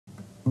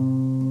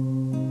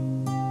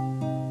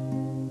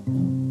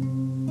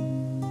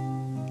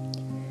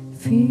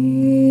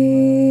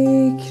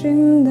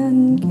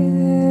Fikrimden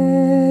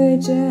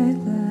geceler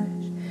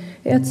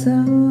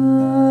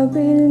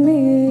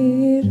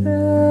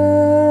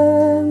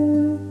yatabilmirem.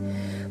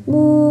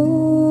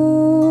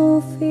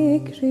 Bu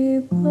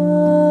fikri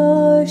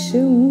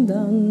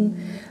başımdan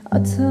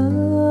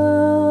atabilmirem.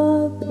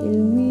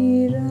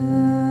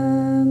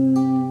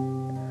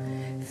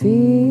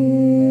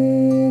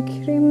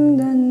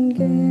 Fikrimden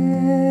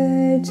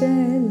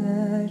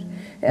geceler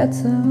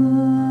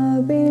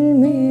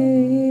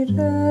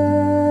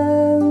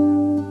yatabilmirem.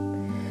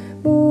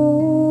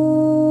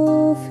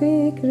 Bu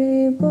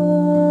fikri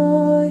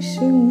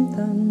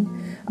başımdan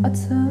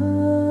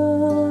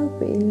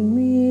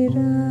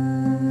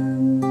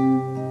atabilmirem.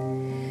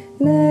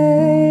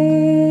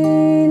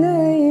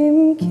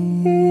 Neyleyim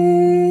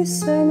ki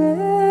sene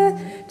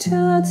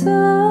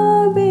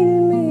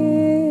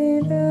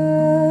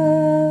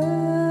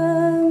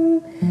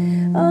çatabilmirem.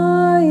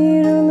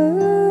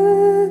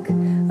 Ayrılık,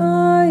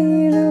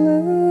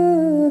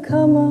 ayrılık,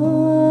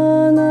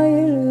 aman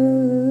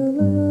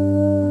ayrılık.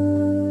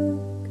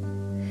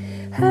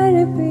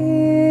 Her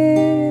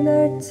bir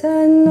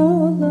dertten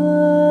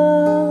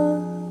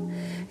olan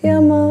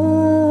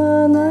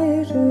yaman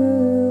ayrılık.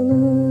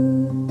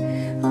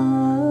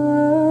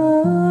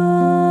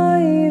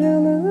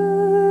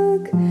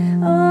 Ayrılık,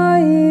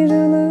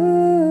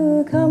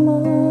 ayrılık,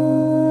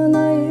 aman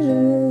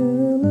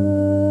ayrılık.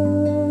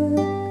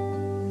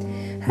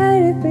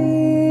 Her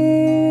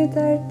bir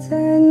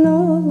dertten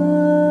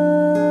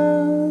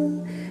olan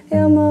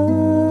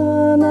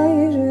yaman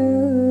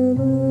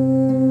ayrılık.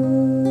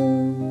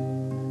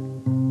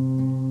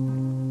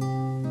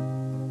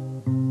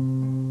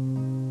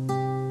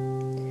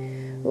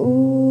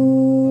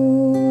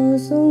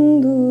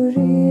 Uzundur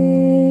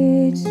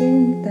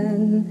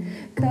içimden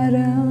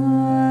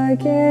kara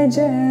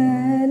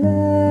geceler.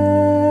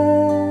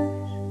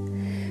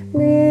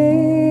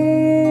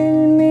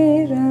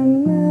 Bilmirem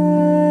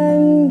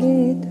ben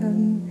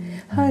gidem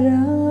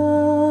hara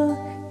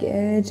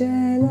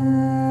geceler.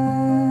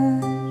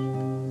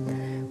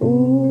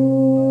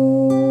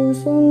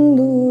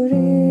 Uzundur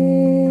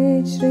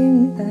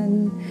içimden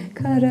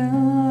kara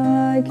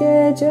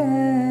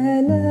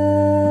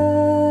geceler.